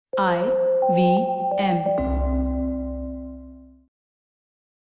IVM.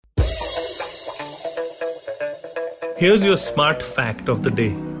 Here's your smart fact of the day.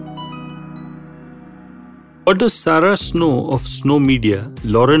 What does Sarah Snow of Snow Media,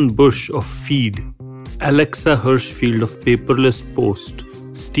 Lauren Bush of Feed, Alexa Hirschfield of Paperless Post,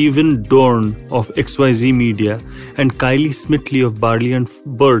 Stephen Dorn of XYZ Media, and Kylie Smithley of Barley and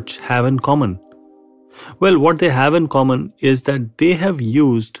Birch have in common? Well, what they have in common is that they have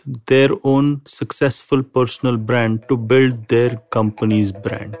used their own successful personal brand to build their company's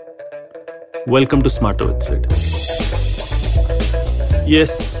brand. Welcome to Smarter with Sid.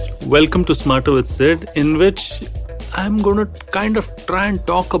 Yes, welcome to Smarter with Sid, in which I'm going to kind of try and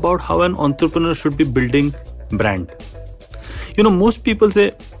talk about how an entrepreneur should be building brand. Most people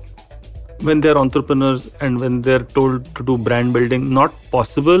say when they're entrepreneurs and when they're told to do brand building, not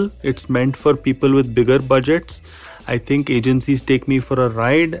possible. It's meant for people with bigger budgets. I think agencies take me for a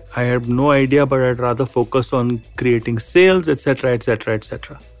ride. I have no idea, but I'd rather focus on creating sales, etc., etc.,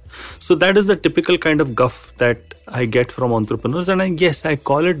 etc. So that is the typical kind of guff that I get from entrepreneurs. And I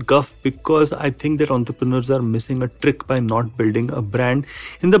call it guff because I think that entrepreneurs are missing a trick by not building a brand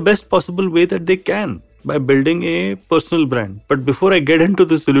in the best possible way that they can, by building a personal brand. But before I get into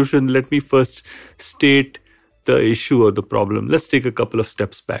the solution, let me first state the issue or the problem. Let's take a couple of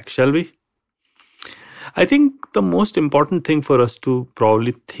steps back, shall we? I think the most important thing for us to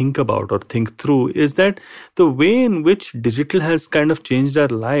probably think about or think through is that the way in which digital has kind of changed our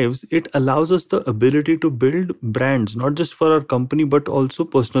lives, it allows us the ability to build brands, not just for our company, but also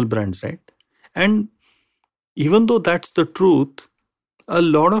personal brands, right? And even though that's the truth, a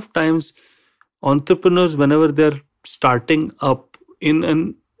lot of times entrepreneurs, whenever they're starting up in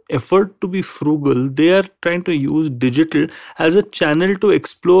an effort to be frugal, they are trying to use digital as a channel to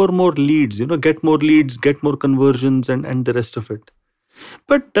explore more leads, get more leads, get more conversions and the rest of it.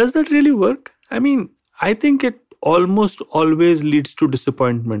 But does that really work? I think it almost always leads to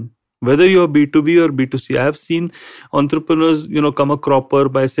disappointment. Whether you're B2B or B2C, I have seen entrepreneurs, come a cropper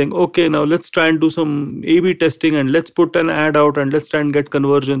by saying, okay, now let's try and do some A/B testing and let's put an ad out and let's try and get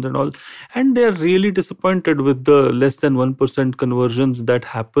conversions and all. And they're really disappointed with the less than 1% conversions that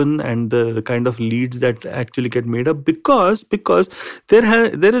happen and the kind of leads that actually get made up because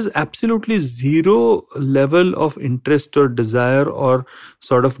there is absolutely zero level of interest or desire or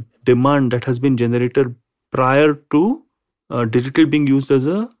sort of demand that has been generated prior to digital being used as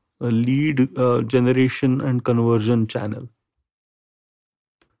a lead generation and conversion channel.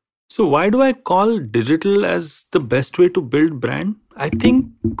 So why do I call digital as the best way to build brand? I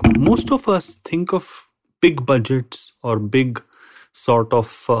think most of us think of big budgets or big sort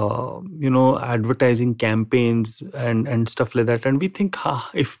of advertising campaigns and stuff like that, and we think,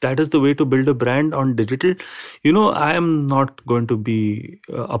 if that is the way to build a brand on digital, I am not going to be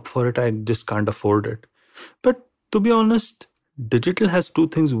up for it. I just can't afford it. But to be honest, digital has two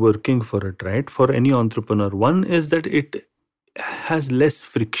things working for it, right? For any entrepreneur. One is that it has less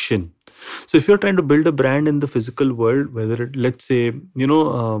friction. So if you're trying to build a brand in the physical world, whether it, let's say,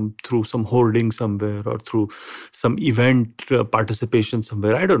 through some hoarding somewhere or through some event participation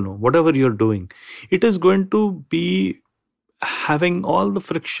somewhere, I don't know, whatever you're doing, it is going to be having all the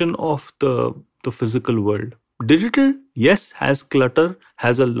friction of the physical world. Digital, yes, has clutter,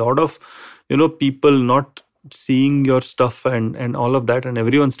 has a lot of, people not seeing your stuff and all of that, and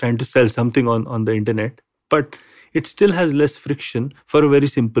everyone's trying to sell something on the internet, but it still has less friction for a very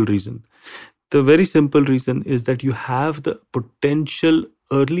simple reason. The very simple reason is that you have the potential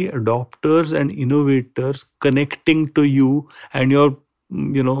early adopters and innovators connecting to you and your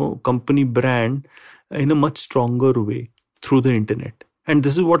company brand in a much stronger way through the internet. And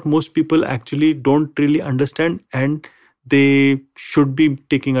this is what most people actually don't really understand, and they should be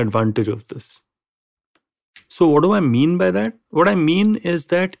taking advantage of this. So what do I mean by that? What I mean is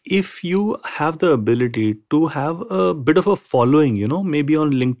that if you have the ability to have a bit of a following, maybe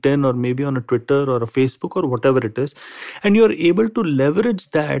on LinkedIn or maybe on a Twitter or a Facebook or whatever it is, and you're able to leverage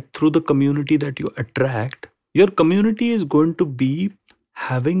that through the community that you attract, your community is going to be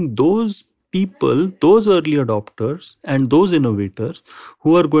having those people, those early adopters and those innovators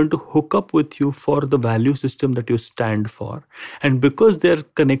who are going to hook up with you for the value system that you stand for. And because they're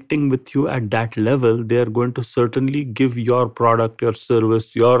connecting with you at that level, they are going to certainly give your product, your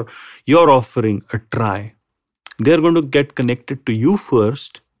service, your offering a try. They're going to get connected to you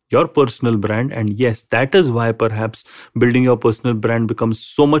first. your personal brand. And yes, that is why perhaps building your personal brand becomes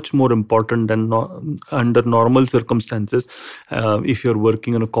so much more important than under normal circumstances. If you're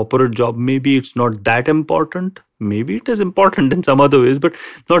working in a corporate job, maybe it's not that important. Maybe it is important in some other ways, but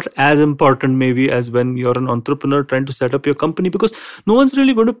not as important maybe as when you're an entrepreneur trying to set up your company, because no one's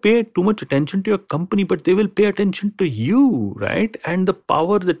really going to pay too much attention to your company, but they will pay attention to you, right? And the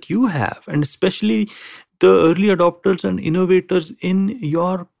power that you have, and especially the early adopters and innovators in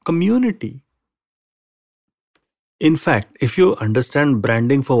your community. In fact, if you understand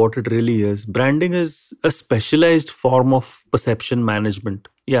branding for what it really is, branding is a specialized form of perception management.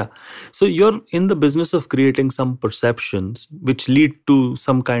 Yeah. So you're in the business of creating some perceptions which lead to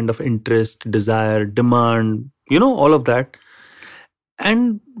some kind of interest, desire, demand, all of that.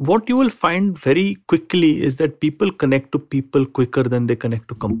 And what you will find very quickly is that people connect to people quicker than they connect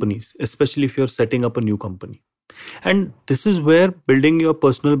to companies, especially if you're setting up a new company. And this is where building your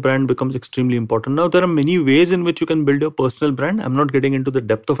personal brand becomes extremely important. Now, there are many ways in which you can build your personal brand. I'm not getting into the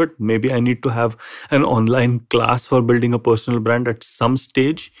depth of it. Maybe I need to have an online class for building a personal brand at some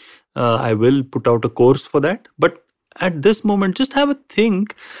stage. I will put out a course for that. But at this moment, just have a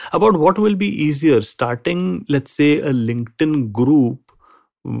think about what will be easier. Starting, let's say, a LinkedIn group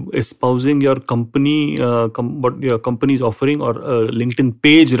espousing your company, what your company is offering, or a LinkedIn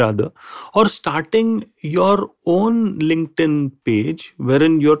page rather, or starting your own LinkedIn page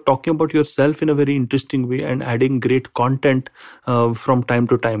wherein you're talking about yourself in a very interesting way and adding great content from time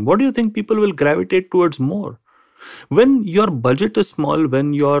to time. What do you think people will gravitate towards more? When your budget is small,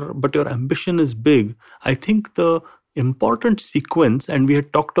 but your ambition is big, I think the important sequence, and we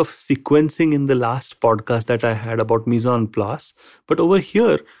had talked of sequencing in the last podcast that I had about mise en place, but over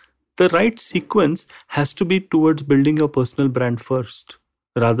here, the right sequence has to be towards building your personal brand first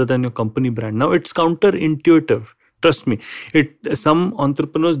rather than your company brand. Now, it's counterintuitive. Trust me, some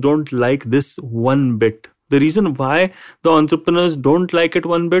entrepreneurs don't like this one bit. The reason why the entrepreneurs don't like it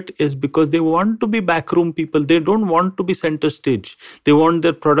one bit is because they want to be backroom people. They don't want to be center stage. They want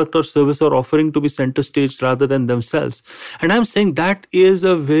their product or service or offering to be center stage rather than themselves. And I'm saying that is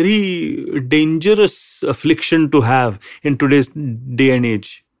a very dangerous affliction to have in today's day and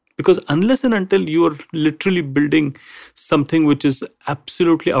age. Because unless and until you are literally building something which is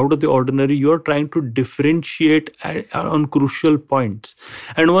absolutely out of the ordinary, you are trying to differentiate on crucial points.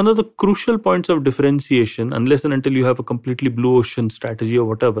 And one of the crucial points of differentiation, unless and until you have a completely blue ocean strategy or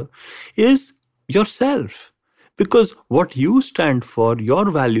whatever, is yourself. Because what you stand for,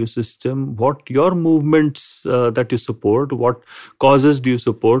 your value system, what your movements that you support, what causes do you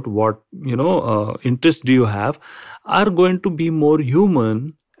support, what interests do you have, are going to be more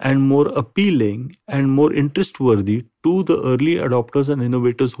human and more appealing and more interest-worthy to the early adopters and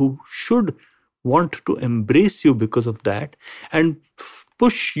innovators who should want to embrace you because of that and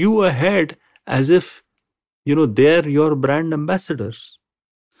push you ahead as if, they're your brand ambassadors.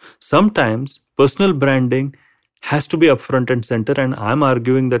 Sometimes personal branding has to be upfront and center, and I'm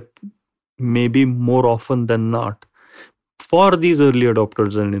arguing that maybe more often than not for these early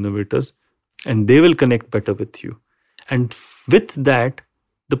adopters and innovators, and they will connect better with you. And with that,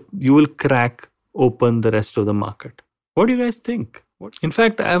 you will crack open the rest of the market. What do you guys think? In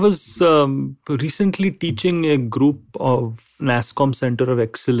fact, I was recently teaching a group of NASSCOM Center of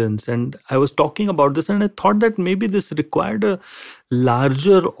Excellence, and I was talking about this, and I thought that maybe this required a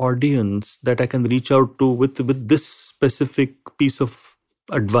larger audience that I can reach out to with this specific piece of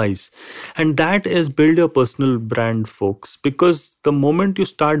advice. And that is build your personal brand, folks, because the moment you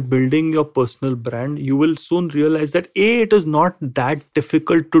start building your personal brand, you will soon realize that A, it is not that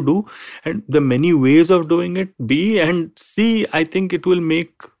difficult to do, and there are many ways of doing it. B, and C, I think it will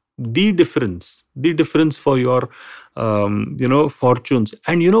make the difference for your fortunes.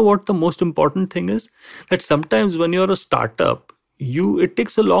 And you know what the most important thing is? That sometimes when you're a startup, it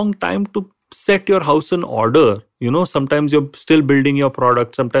takes a long time to set your house in order. Sometimes you're still building your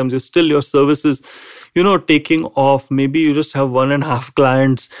product. Sometimes your services, taking off. Maybe you just have 1.5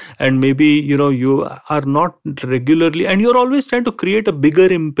 clients, and maybe, you are not regularly, and you're always trying to create a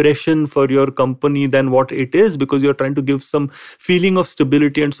bigger impression for your company than what it is, because you're trying to give some feeling of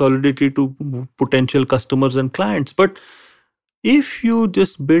stability and solidity to potential customers and clients. But if you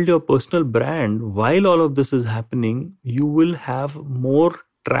just build your personal brand while all of this is happening, you will have more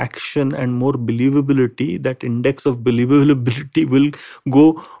traction and more believability. That index of believability will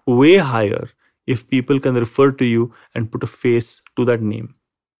go way higher if people can refer to you and put a face to that name.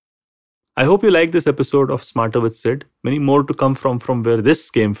 I hope you like this episode of Smarter with Sid. Many more to come from where this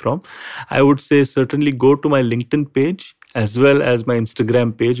came from. I would say certainly go to my LinkedIn page as well as my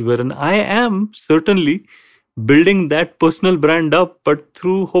Instagram page, wherein I am certainly building that personal brand up, but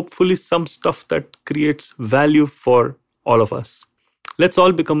through hopefully some stuff that creates value for all of us. Let's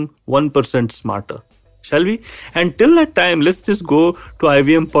all become 1% smarter, shall we? And till that time, let's just go to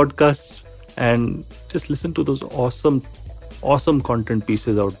IVM podcasts and just listen to those awesome content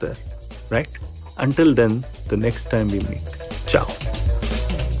pieces out there, right? Until then, the next time we meet. Ciao.